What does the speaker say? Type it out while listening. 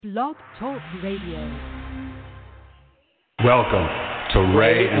Blog Talk Radio. Welcome to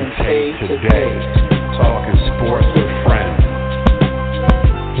Ray and Tay Today, talking sports with friends.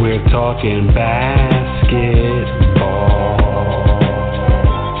 We're talking basketball.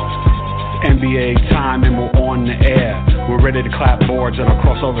 NBA time and we're on the air. We're ready to clap boards and our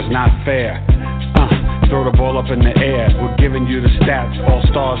crossover's not fair. Throw the ball up in the air. We're giving you the stats. All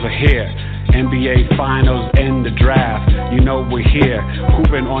stars are here. NBA finals and the draft. You know we're here,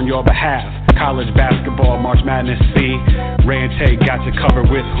 hooping on your behalf. College basketball, March Madness C. Ray and Tay got you covered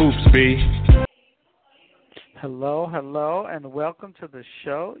with Hoops B. Hello, and welcome to the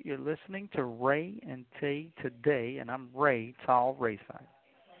show. You're listening to Ray and Tay Today, and I'm Ray, Tall Rayside.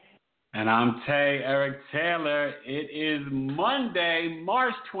 And I'm Tay, Eric Taylor. It is Monday,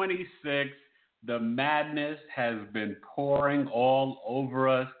 March 26th. The madness has been pouring all over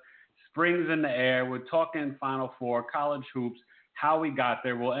us. Spring's in the air. We're talking Final Four, college hoops, how we got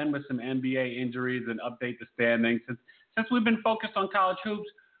there. We'll end with some NBA injuries and update the standings. Since we've been focused on college hoops,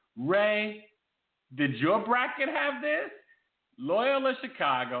 Ray, did your bracket have this?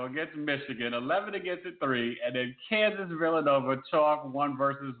 Loyola-Chicago against Michigan, 11 against 3, and then Kansas-Villanova, chalk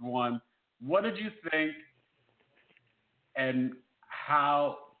 1-1. What did you think, and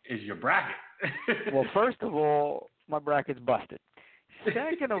how is your bracket? Well, first of all, my bracket's busted.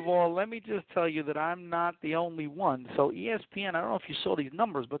 Second of all, let me just tell you that I'm not the only one. So ESPN, I don't know if you saw these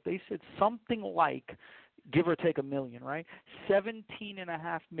numbers, but they said something like, give or take a million, right?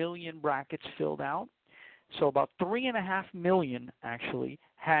 17.5 million brackets filled out. So about 3.5 million actually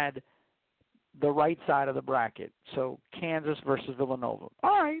had the right side of the bracket. So Kansas versus Villanova.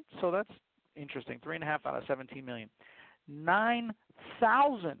 All right, so that's interesting. 3.5 out of 17 million.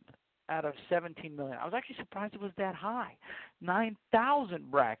 9,000 out of 17 million. I was actually surprised it was that high. 9,000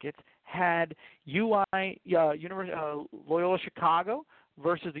 brackets had Loyola-Chicago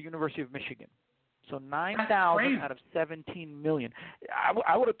versus the University of Michigan. So 9,000 out of 17 million.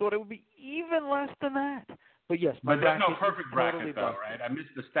 I would have thought it would be even less than that. But yes, but there's no perfect totally bracket, though, right? I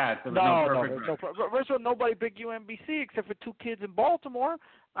missed the stats. There was no perfect bracket. First of all, nobody picked UMBC except for two kids in Baltimore.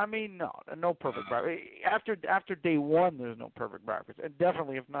 I mean, no perfect bracket. After day one, there's no perfect brackets, and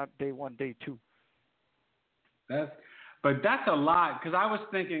definitely if not day one, day two. But that's a lot, because I was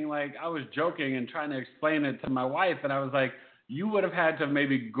thinking, I was joking and trying to explain it to my wife, and I was like, you would have had to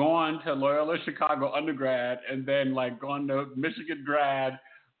maybe gone to Loyola-Chicago undergrad and then gone to Michigan grad,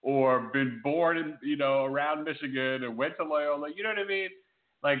 or been born in, around Michigan and went to Loyola. You know what I mean?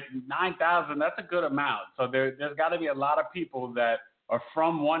 9,000, that's a good amount. So there's got to be a lot of people that are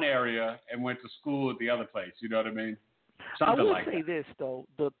from one area and went to school at the other place. You know what I mean? Something I will like say that. this, though.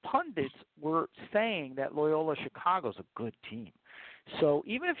 The pundits were saying that Loyola-Chicago's a good team. So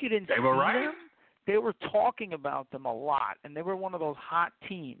even if you didn't see them, they were talking about them a lot, and they were one of those hot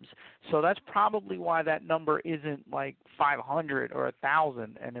teams. So that's probably why that number isn't 500 or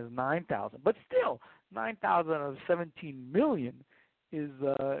 1,000 and is 9,000. But still, 9,000 out of 17 million is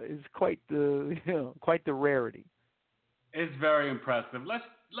quite the rarity. It's very impressive. Let's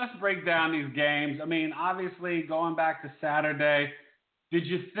break down these games. I mean, obviously, going back to Saturday, did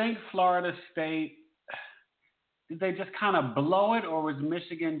you think Florida State, did they just kind of blow it, or was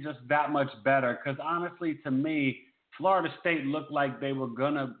Michigan just that much better? Because honestly, to me, Florida State looked like they were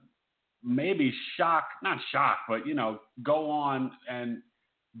going to maybe go on and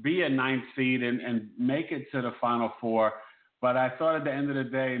be a ninth seed and make it to the Final Four. But I thought at the end of the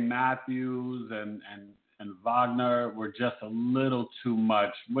day, Matthews and Wagner were just a little too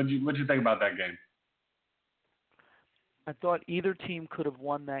much. What'd you think about that game? I thought either team could have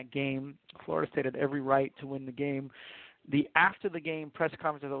won that game. Florida State had every right to win the game. The after the game press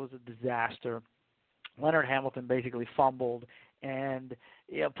conference, I thought was a disaster. Leonard Hamilton basically fumbled, and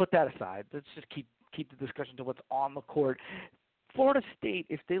put that aside. Let's just keep the discussion to what's on the court. Florida State,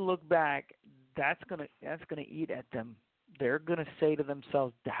 if they look back, that's gonna eat at them. They're going to say to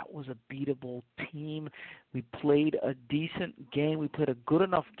themselves, that was a beatable team. We played a decent game. We played a good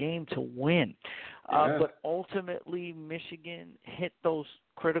enough game to win. But ultimately, Michigan hit those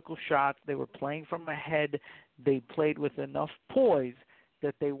critical shots. They were playing from ahead. They played with enough poise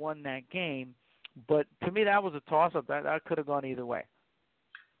that they won that game. But to me, that was a toss-up. That could have gone either way.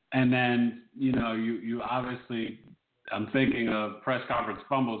 And then, you obviously, I'm thinking of press conference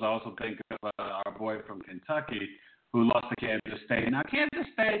fumbles. I also think of our boy from Kentucky who lost to Kansas State. Now, Kansas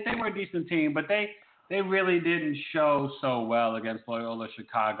State, they were a decent team, but they really didn't show so well against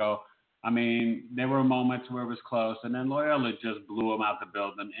Loyola-Chicago. I mean, there were moments where it was close, and then Loyola just blew them out the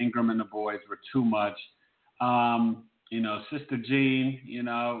building. Ingram and the boys were too much. Sister Jean,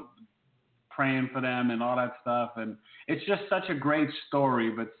 praying for them and all that stuff. And it's just such a great story.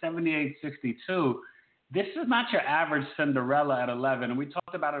 But 78-62, this is not your average Cinderella at 11. And we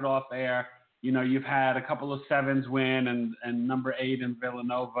talked about it off air. You know, you've had a couple of sevens win and number 8 in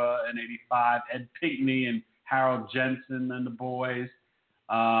Villanova in 85, Ed Pinckney and Harold Jensen and the boys.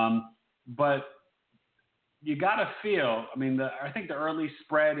 But you got to feel, I mean, I think the early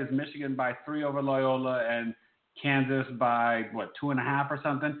spread is Michigan by 3 over Loyola and Kansas by, 2.5 or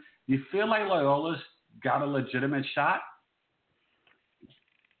something. Do you feel like Loyola's got a legitimate shot?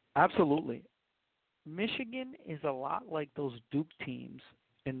 Absolutely. Michigan is a lot like those Duke teams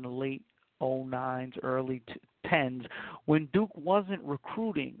in the late 09s, early 10s, when Duke wasn't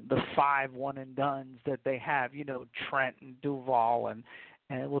recruiting the 5 one-and-dones that they have, you know, Trent and Duval, and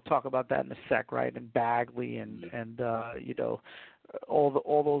we'll talk about that in a sec, right, and Bagley and you know,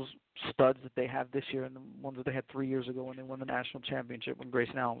 all those studs that they have this year and the ones that they had 3 years ago when they won the national championship when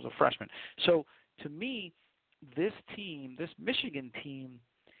Grayson Allen was a freshman. So, to me, this team, this Michigan team,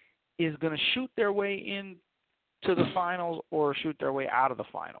 is going to shoot their way in to the finals or shoot their way out of the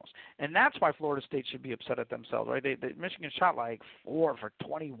finals. And that's why Florida State should be upset at themselves, right? Michigan shot like 4 for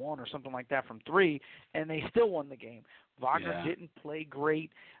 21 or something like that from 3, and they still won the game. Wagner didn't play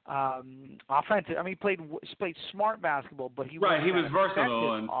great offensive. I mean, he played smart basketball, but he was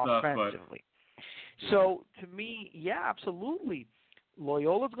versatile and stuff, offensively. So, to me, yeah, absolutely.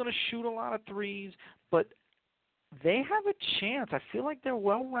 Loyola's going to shoot a lot of threes, but they have a chance. I feel like they're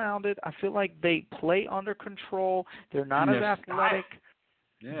well-rounded. I feel like they play under control. They're not as athletic,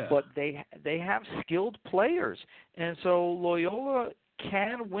 but they have skilled players. And so Loyola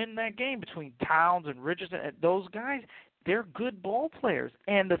can win that game between Towns and Richardson. Those guys, they're good ball players.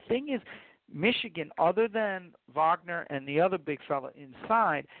 And the thing is, Michigan, other than Wagner and the other big fella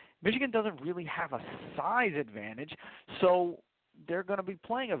inside, Michigan doesn't really have a size advantage. So they're going to be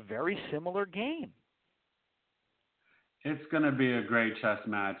playing a very similar game. It's going to be a great chess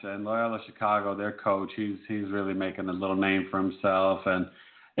match, and Loyola-Chicago, their coach, he's really making a little name for himself, and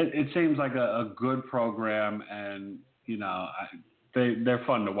it seems like a good program, and you know they're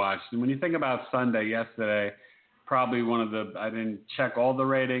fun to watch. And when you think about Sunday yesterday, probably I didn't check all the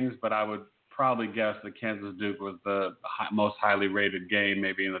ratings, but I would probably guess that Kansas Duke was the most highly rated game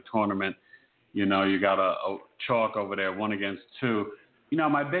maybe in the tournament. You know, you got a chalk over there, 1 against 2. You know,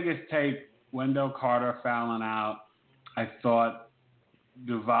 my biggest take, Wendell Carter fouling out. I thought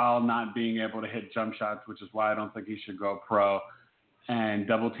Duval not being able to hit jump shots, which is why I don't think he should go pro, and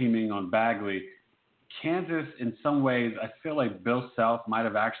double teaming on Bagley. Kansas, in some ways, I feel like Bill Self might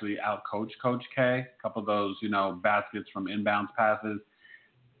have actually outcoached Coach K. A couple of those, you know, baskets from inbounds passes.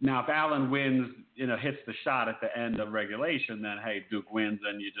 Now, if Allen wins, you know, hits the shot at the end of regulation, then, hey, Duke wins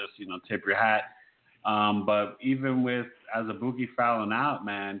and you just, you know, tip your hat. But even with Azubuike fouling out,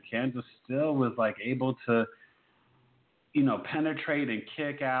 man, Kansas still was, like, able to, you know, penetrate and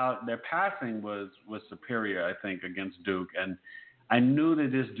kick out. Their passing was superior, I think, against Duke. And I knew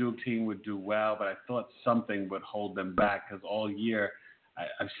that this Duke team would do well, but I thought something would hold them back because all year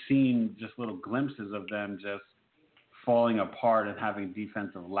I've seen just little glimpses of them just falling apart and having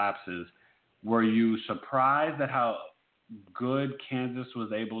defensive lapses. Were you surprised at how good Kansas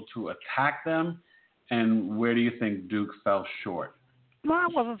was able to attack them? And where do you think Duke fell short? No, I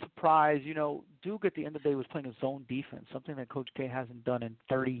wasn't surprised. You know, Duke at the end of the day was playing a zone defense, something that Coach K hasn't done in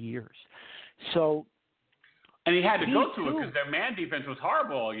 30 years. So, and he had to go to it because their man defense was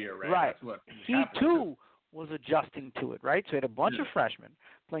horrible all year, right? Right. That's what he too was adjusting to it, right? So he had a bunch of freshmen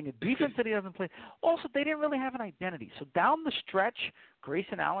playing a defense that he doesn't play. Also, they didn't really have an identity. So down the stretch,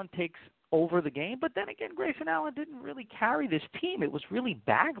 Grayson Allen takes over the game. But then again, Grayson Allen didn't really carry this team. It was really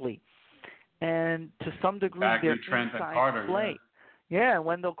Bagley. And to some degree, their Trent, inside and Carter, play. Yeah,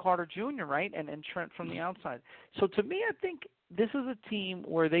 Wendell Carter Jr., right? And Trent from the outside. So to me, I think this is a team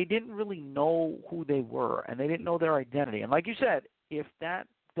where they didn't really know who they were and they didn't know their identity. And like you said, if that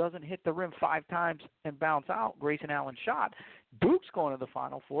doesn't hit the rim 5 times and bounce out, Grayson Allen's shot, Duke's going to the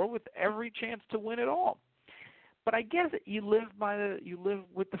Final Four with every chance to win it all. But I guess you live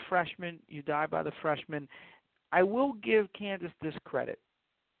with the freshmen, you die by the freshmen. I will give Kansas this credit.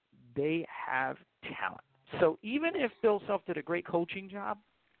 They have talent. So even if Bill Self did a great coaching job,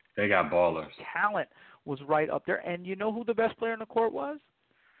 they got ballers. Talent was right up there. And you know who the best player in the court was?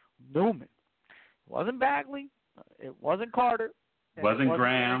 Newman. It wasn't Bagley. It wasn't Carter. It wasn't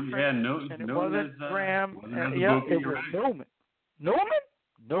Graham. Newman wasn't Graham. It was Newman.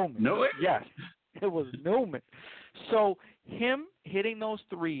 Newman? Yes, it was Newman. So him hitting those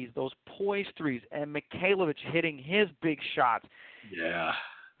threes, those poised threes, and Mikhailovich hitting his big shots. Yeah,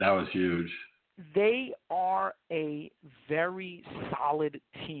 that was huge. they are a very solid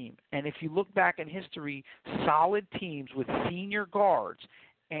team. And if you look back in history, solid teams with senior guards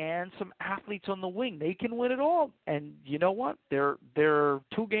and some athletes on the wing, they can win it all. And you know what? They're 2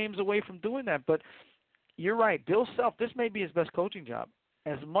 games away from doing that. But you're right. Bill Self, this may be his best coaching job.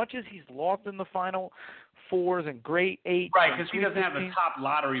 As much as he's lost in the Final Fours and Great Eight. Right, because he doesn't have the top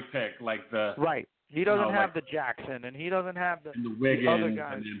lottery pick like the. Right. He doesn't have the Jackson, and he doesn't have the Wiggins other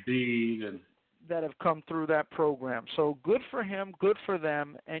guys and the Embiid and that have come through that program. So good for him, good for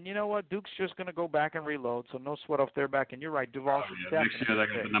them. And you know what? Duke's just going to go back and reload, so no sweat off their back. And you're right, Duval should next year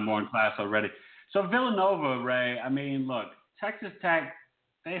they got the number 1 class already. So Villanova, Ray, I mean, look, Texas Tech,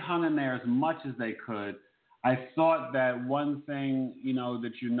 they hung in there as much as they could. I thought that one thing,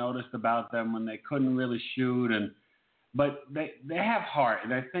 that you noticed about them when they couldn't really shoot, but they have heart,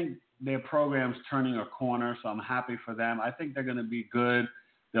 and I think their program's turning a corner, so I'm happy for them. I think they're going to be good.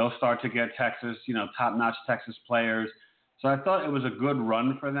 They'll start to get Texas, top-notch Texas players. So I thought it was a good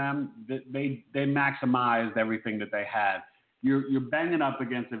run for them. They maximized everything that they had. You're banging up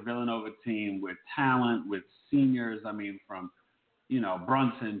against a Villanova team with talent, with seniors. I mean, from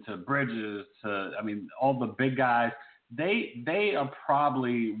Brunson to Bridges to all the big guys. They are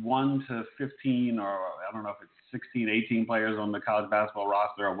probably 1 to 15, or I don't know if it's 16, 18 players on the college basketball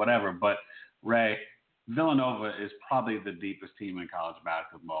roster or whatever. But Ray, Villanova is probably the deepest team in college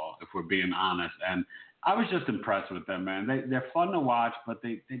basketball, if we're being honest. And I was just impressed with them, man. They're fun to watch, but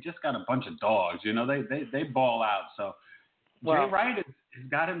they just got a bunch of dogs. They ball out. So Jay Wright has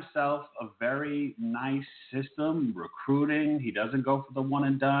got himself a very nice system, recruiting. He doesn't go for the one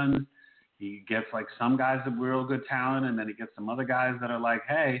and done. He gets some guys with real good talent, and then he gets some other guys that are like,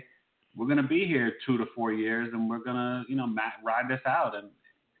 hey, we're going to be here 2 to 4 years, and we're going to, ride this out. And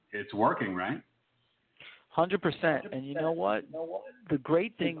it's working, right? 100%. And you know what? The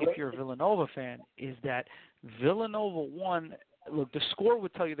great thing, if you're a Villanova fan, is that Villanova won. Look, the score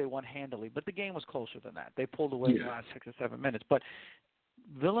would tell you they won handily, but the game was closer than that. They pulled away the last 6 or 7 minutes. But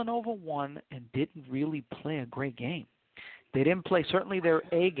Villanova won and didn't really play a great game. They didn't play certainly their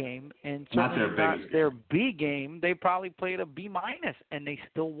A game, and certainly not their B game. They probably played a B minus, and they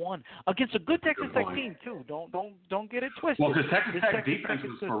still won against a good Texas Tech team too. Don't get it twisted. Well, because Texas Tech defense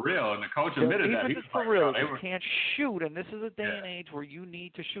was for real, and the coach admitted that. Defense is for real. They can't shoot, and this is a day and age where you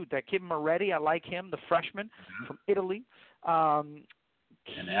need to shoot. That kid Moretti, I like him, the freshman from Italy. And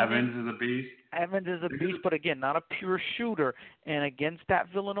Evans is a beast. Evans is a beast, but again, not a pure shooter. And against that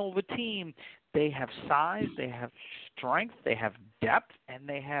Villanova team, they have size, they have strength, they have depth, and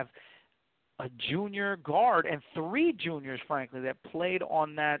they have a junior guard and 3 juniors, frankly, that played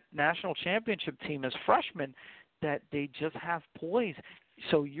on that national championship team as freshmen, that they just have poise.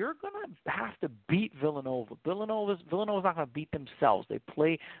 So you're going to have to beat Villanova. Villanova's not going to beat themselves. They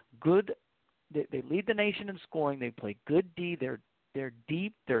play good. They lead the nation in scoring. They play good D. They're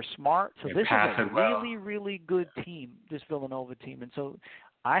deep. They're smart. So this is a really, really good team, this Villanova team. And so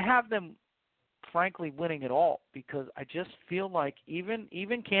I have them, frankly, winning it all, because I just feel like even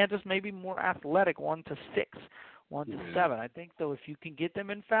Kansas may be more athletic, 1 to 6, 1 to 7. I think, though, if you can get them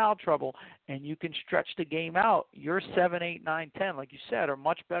in foul trouble and you can stretch the game out, your 7, 8, 9, 10, like you said, are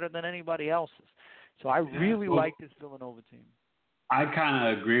much better than anybody else's. So I really like this Villanova team. I kind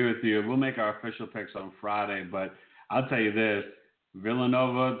of agree with you. We'll make our official picks on Friday, but I'll tell you this.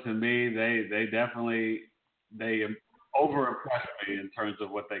 Villanova, to me, they definitely over-impressed me in terms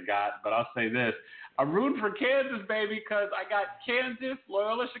of what they got. But I'll say this. I'm rooting for Kansas, baby, because I got Kansas,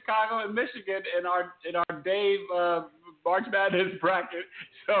 Loyola-Chicago, and Michigan in our Dave March Madness bracket.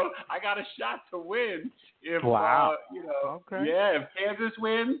 So I got a shot to win. If if Kansas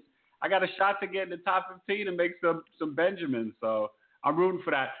wins, I got a shot to get in the top 15 and make some Benjamins. So I'm rooting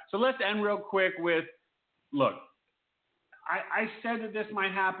for that. So let's end real quick with, look, I said that this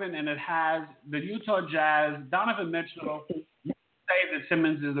might happen, and it has. The Utah Jazz, Donovan Mitchell, you say that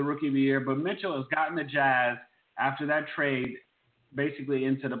Simmons is the Rookie of the Year, but Mitchell has gotten the Jazz after that trade basically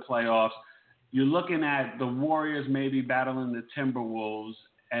into the playoffs. You're looking at the Warriors maybe battling the Timberwolves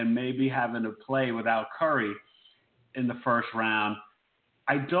and maybe having to play without Curry in the first round.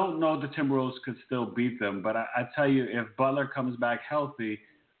 I don't know if the Timberwolves could still beat them, but I tell you, if Butler comes back healthy,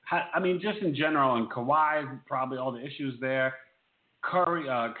 just in general, and Kawhi, probably all the issues there. Kyrie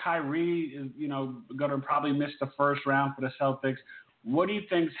is, going to probably miss the first round for the Celtics. What do you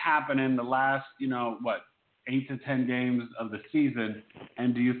think's happened in the last, 8 to 10 games of the season?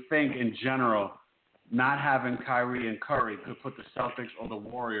 And do you think, in general, not having Kyrie and Curry could put the Celtics or the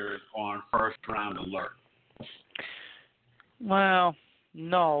Warriors on first round alert? Well,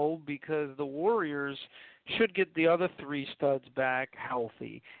 no, because the Warriors should get the other 3 studs back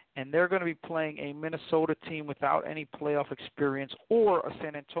healthy. and they're going to be playing a Minnesota team without any playoff experience or a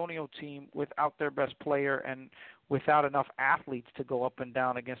San Antonio team without their best player and without enough athletes to go up and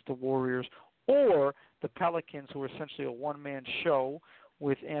down against the Warriors, or the Pelicans, who are essentially a one-man show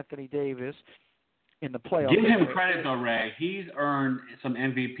with Anthony Davis in the playoffs. Give him credit, though, Ray. He's earned some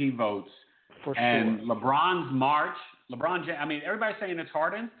MVP votes. For and sure. LeBron's March, everybody's saying it's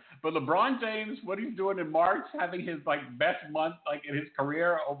Harden, but LeBron James, what he's doing in March, having his best month in his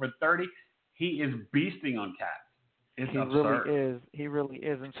career, over 30, he is beasting on Cats. It's absurd. He really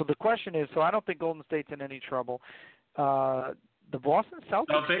is. And so the question is, so I don't think Golden State's in any trouble. The Boston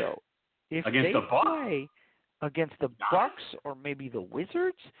Celtics, though, if they play against the Bucks or maybe the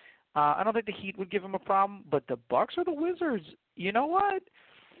Wizards, I don't think the Heat would give them a problem, but the Bucks or the Wizards, you know what?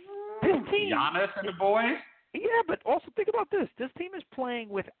 This team, Giannis and the boys? Yeah, but also think about this. This team is playing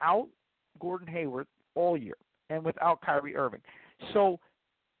without Gordon Hayward all year and without Kyrie Irving. So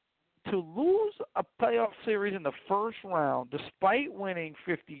to lose a playoff series in the first round, despite winning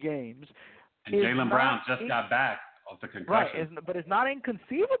 50 games, and Jaylen Brown just got back off the concussion. Right, but it's not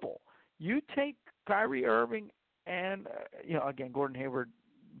inconceivable. You take Kyrie Irving and, again, Gordon Hayward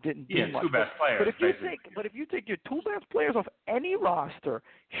didn't do much. Two best players. But if you take your two best players off any roster,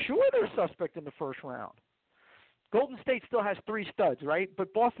 sure they're suspect in the first round. Golden State still has three studs, right?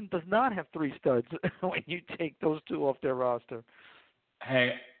 But Boston does not have three studs when you take those two off their roster.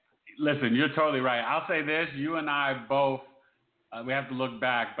 Hey, listen, you're totally right. I'll say this: you and I both. We have to look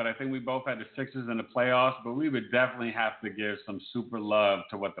back, but I think we both had the Sixers in the playoffs. But we would definitely have to give some super love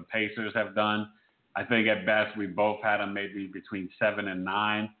to what the Pacers have done. I think at best we both had them maybe between 7 and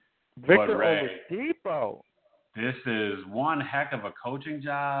 9. Victor Oladipo. This is one heck of a coaching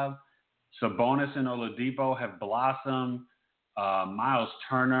job. Sabonis and Oladipo have blossomed. Miles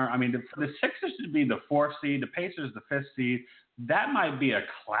Turner. I mean, the Sixers should be the 4th seed. The Pacers the 5th seed. That might be a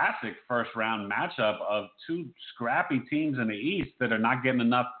classic first-round matchup of two scrappy teams in the East that are not getting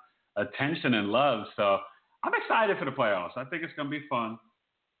enough attention and love. So I'm excited for the playoffs. I think it's going to be fun.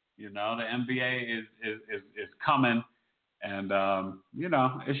 The NBA is coming, and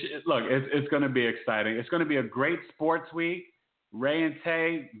it's going to be exciting. It's going to be a great sports week. Ray and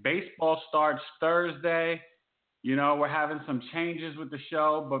Tay, baseball starts Thursday. We're having some changes with the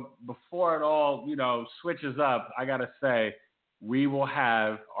show, but before it all, switches up, I got to say, we will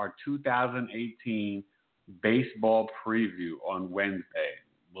have our 2018 baseball preview on Wednesday.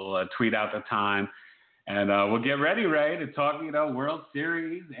 We'll tweet out the time. And we'll get ready, Ray, to talk, World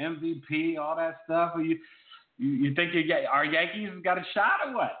Series, MVP, all that stuff. You think our Yankees got a shot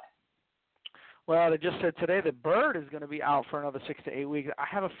or what? Well, they just said today that Bird is going to be out for another 6 to 8 weeks. I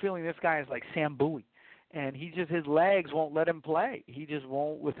have a feeling this guy is like Sam Bowie, and his legs won't let him play. He just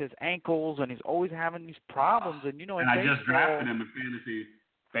won't with his ankles, and he's always having these problems. And and I just drafted him in fantasy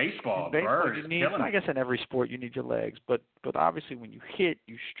baseball. Bird is killing him. I guess in every sport you need your legs, but obviously when you hit,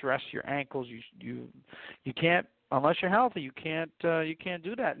 you stress your ankles. You can't, unless you're healthy, you can't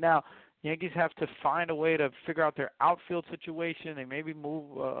do that. Now, Yankees have to find a way to figure out their outfield situation. They maybe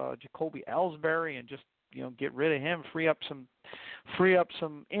move Jacoby Ellsbury and just get rid of him, free up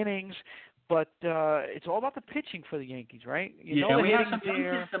some innings. But it's all about the pitching for the Yankees, right? We have some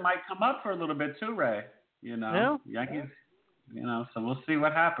pitchers that might come up for a little bit too, Ray. Yankees. So we'll see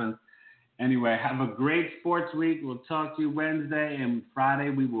what happens. Anyway, have a great sports week. We'll talk to you Wednesday, and Friday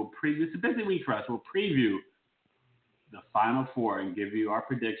we will preview. It's a busy week for us. We'll preview the Final Four and give you our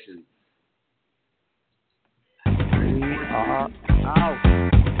predictions. We are out.